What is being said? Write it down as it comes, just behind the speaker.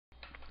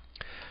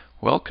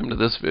Welcome to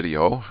this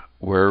video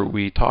where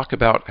we talk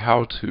about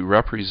how to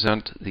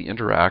represent the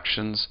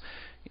interactions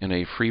in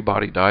a free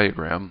body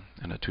diagram,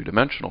 in a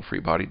two-dimensional free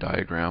body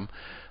diagram,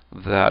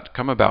 that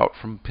come about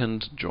from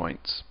pinned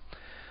joints.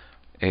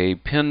 A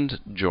pinned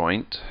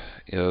joint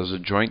is a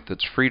joint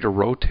that's free to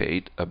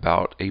rotate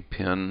about a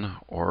pin,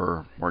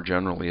 or more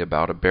generally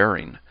about a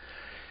bearing.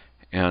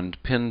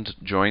 And pinned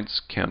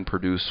joints can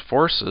produce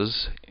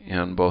forces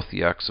in both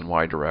the x and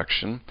y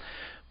direction,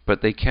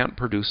 but they can't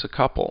produce a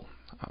couple.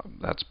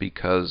 That's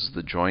because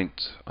the joint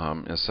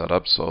is set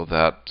up so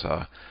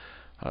that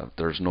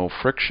there's no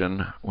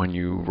friction when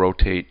you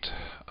rotate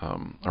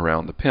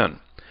around the pin.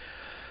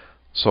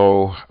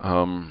 So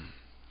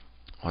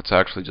let's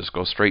actually just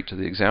go straight to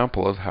the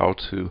example of how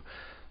to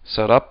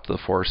set up the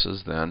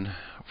forces then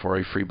for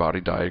a free body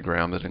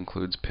diagram that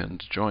includes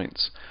pinned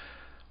joints.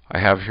 I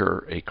have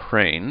here a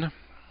crane,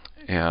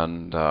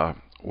 and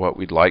what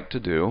we'd like to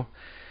do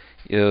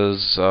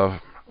is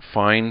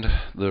find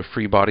the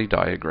free body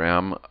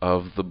diagram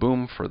of the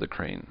boom for the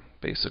crane,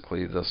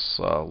 basically this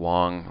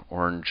long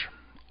orange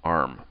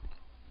arm.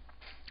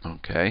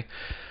 Okay,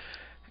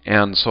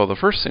 and so the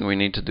first thing we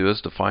need to do is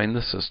define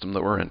the system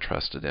that we're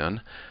interested in.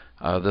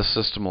 This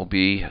system will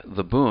be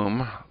the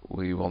boom.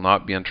 We will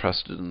not be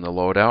interested in the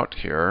load out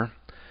here.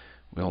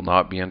 We will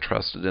not be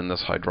interested in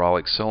this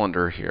hydraulic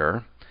cylinder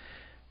here.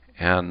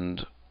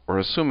 And we're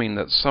assuming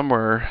that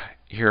somewhere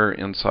here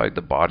inside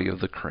the body of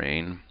the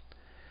crane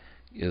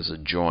is a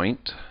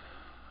joint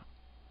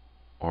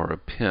or a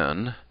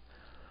pin,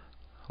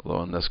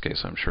 although in this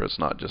case I'm sure it's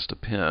not just a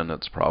pin,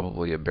 it's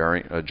probably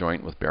a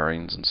joint with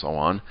bearings and so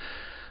on,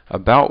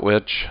 about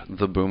which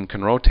the boom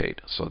can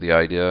rotate. So the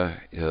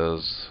idea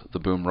is the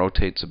boom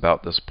rotates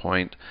about this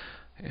point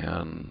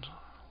and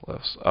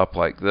lifts up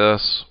like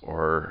this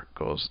or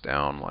goes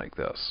down like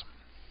this.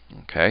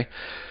 Okay,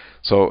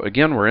 so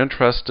again, we're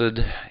interested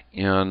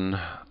in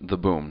the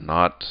boom,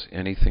 not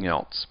anything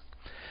else.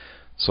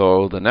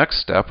 So the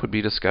next step would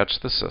be to sketch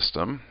the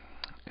system,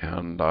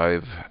 and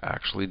I've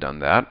actually done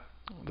that.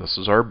 This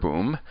is our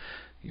boom.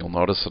 You'll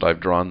notice that I've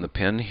drawn the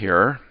pin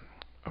here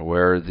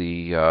where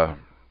the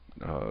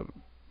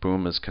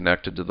boom is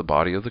connected to the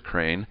body of the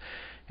crane,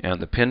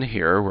 and the pin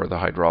here where the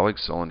hydraulic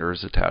cylinder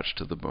is attached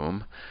to the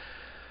boom.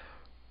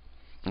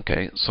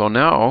 Okay, so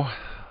now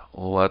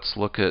let's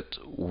look at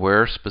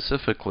where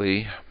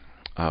specifically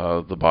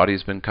the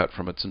body's been cut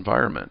from its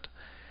environment.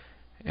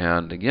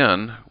 And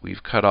again,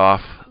 we've cut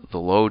off the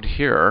load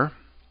here,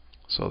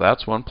 so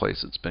that's one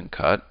place it's been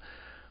cut.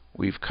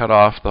 We've cut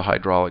off the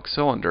hydraulic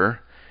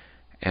cylinder,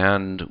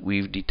 and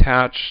we've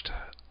detached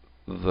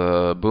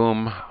the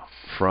boom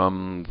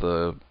from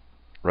the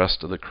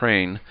rest of the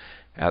crane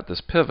at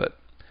this pivot.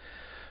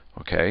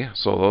 Okay,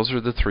 so those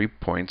are the 3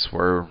 points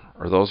where,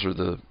 or those are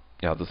the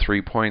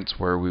 3 points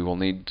where we will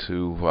need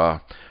to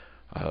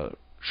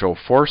show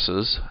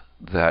forces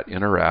that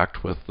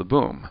interact with the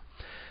boom.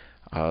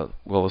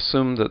 We'll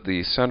assume that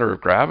the center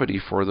of gravity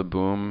for the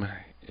boom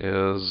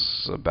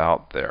is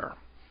about there.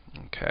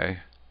 Okay,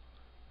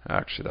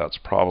 actually that's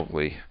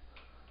probably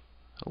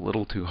a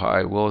little too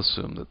high. We'll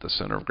assume that the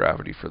center of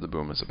gravity for the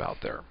boom is about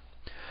there.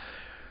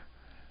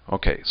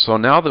 Okay, so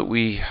now that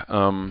we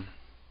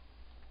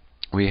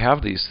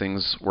have these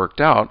things worked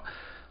out,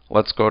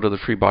 let's go to the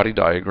free body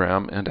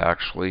diagram and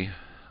actually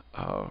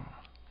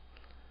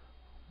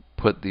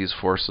put these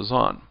forces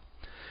on.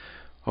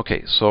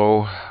 Okay,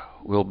 so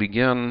we'll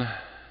begin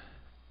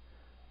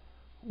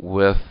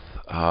with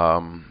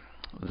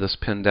this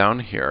pin down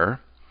here,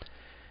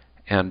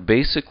 and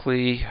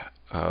basically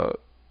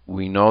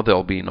we know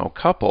there'll be no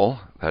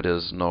couple, that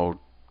is, no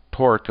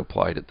torque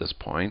applied at this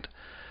point,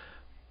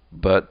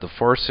 but the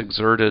force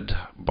exerted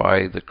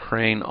by the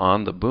crane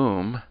on the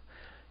boom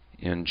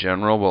in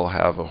general will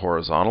have a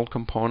horizontal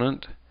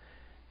component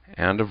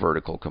and a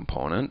vertical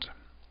component.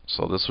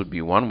 So this would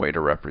be one way to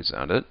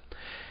represent it.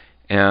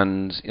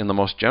 And in the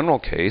most general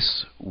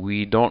case,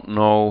 we don't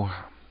know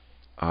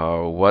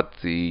what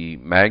the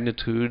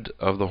magnitude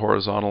of the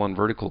horizontal and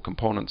vertical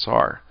components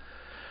are.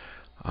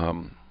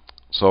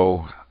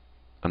 So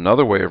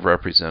another way of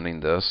representing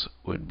this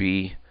would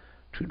be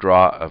to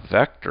draw a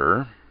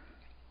vector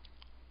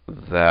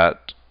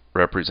that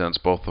represents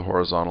both the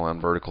horizontal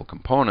and vertical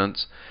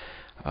components.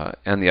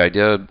 And the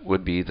idea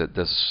would be that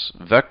this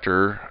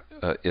vector,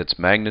 its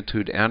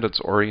magnitude and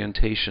its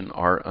orientation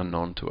are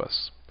unknown to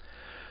us.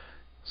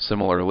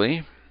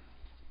 Similarly,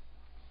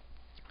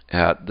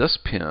 at this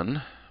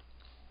pin,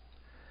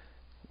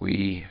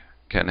 we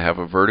can have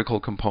a vertical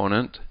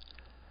component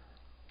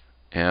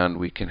and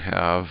we can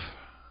have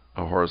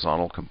a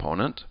horizontal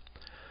component.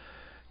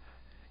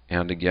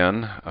 And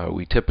again,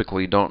 we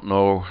typically don't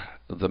know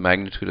the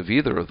magnitude of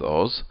either of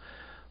those,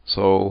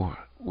 so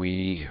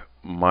we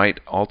might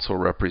also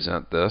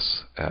represent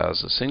this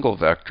as a single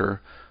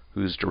vector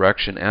whose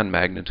direction and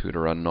magnitude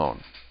are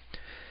unknown.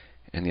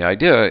 And the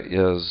idea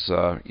is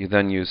you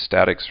then use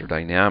statics or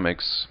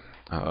dynamics,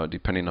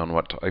 depending on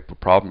what type of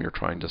problem you're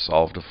trying to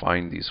solve, to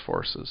find these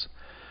forces.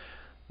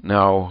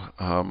 Now,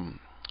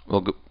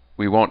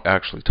 we won't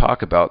actually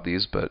talk about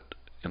these, but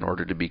in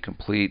order to be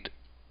complete,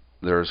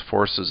 there's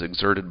forces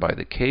exerted by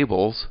the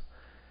cables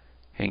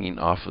hanging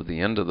off of the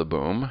end of the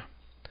boom.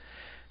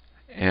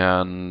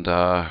 And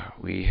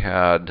we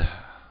had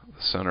the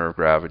center of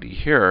gravity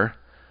here.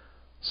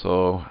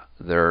 So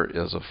there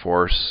is a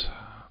force,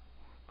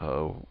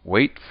 a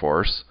weight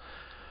force,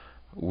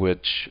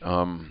 which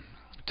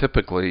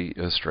typically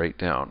is straight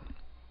down.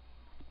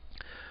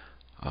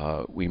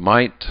 We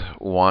might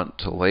want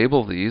to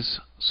label these.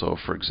 So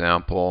for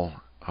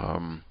example,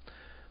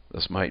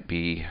 this might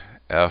be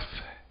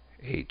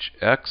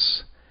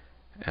FHX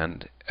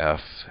and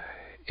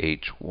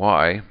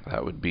FHY.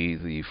 That would be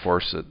the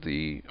force at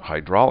the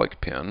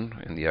hydraulic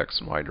pin in the X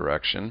and Y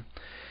direction.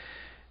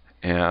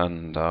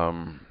 And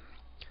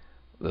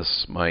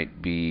this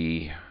might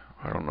be,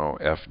 I don't know,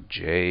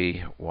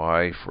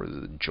 FJY for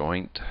the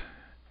joint,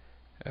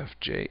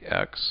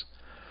 FJX.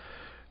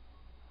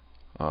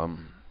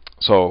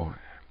 So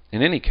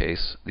in any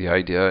case, the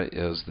idea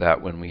is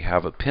that when we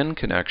have a pin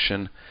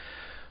connection,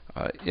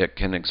 it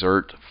can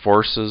exert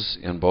forces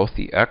in both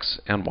the X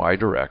and Y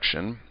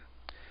direction,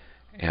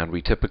 and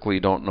we typically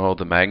don't know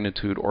the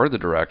magnitude or the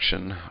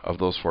direction of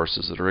those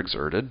forces that are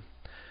exerted,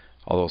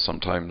 although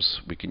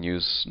sometimes we can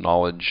use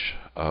knowledge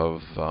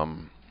of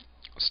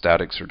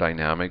statics or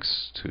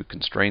dynamics to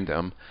constrain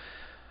them.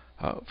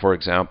 For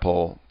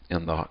example,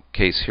 in the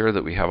case here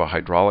that we have a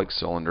hydraulic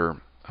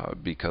cylinder,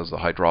 because the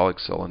hydraulic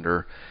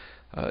cylinder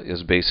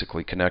is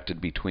basically connected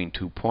between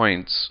 2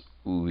 points,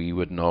 we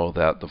would know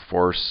that the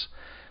force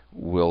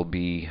will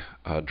be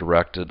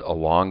directed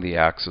along the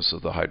axis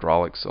of the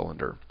hydraulic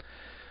cylinder.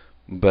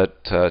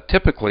 But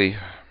typically,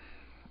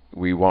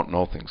 we won't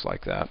know things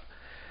like that.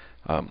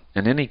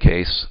 In any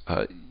case,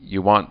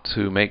 you want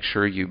to make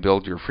sure you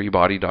build your free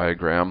body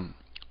diagram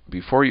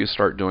before you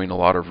start doing a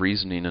lot of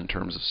reasoning in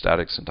terms of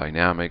statics and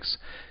dynamics,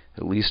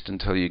 at least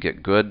until you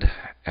get good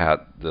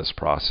at this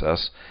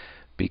process,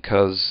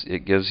 because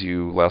it gives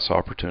you less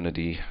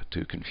opportunity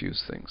to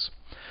confuse things.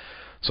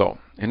 So,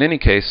 in any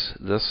case,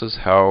 this is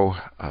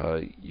how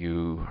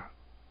you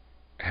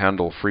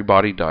handle free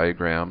body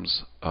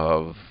diagrams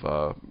of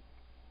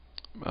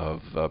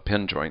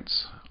pin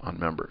joints on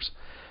members.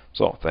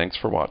 So, thanks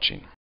for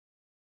watching.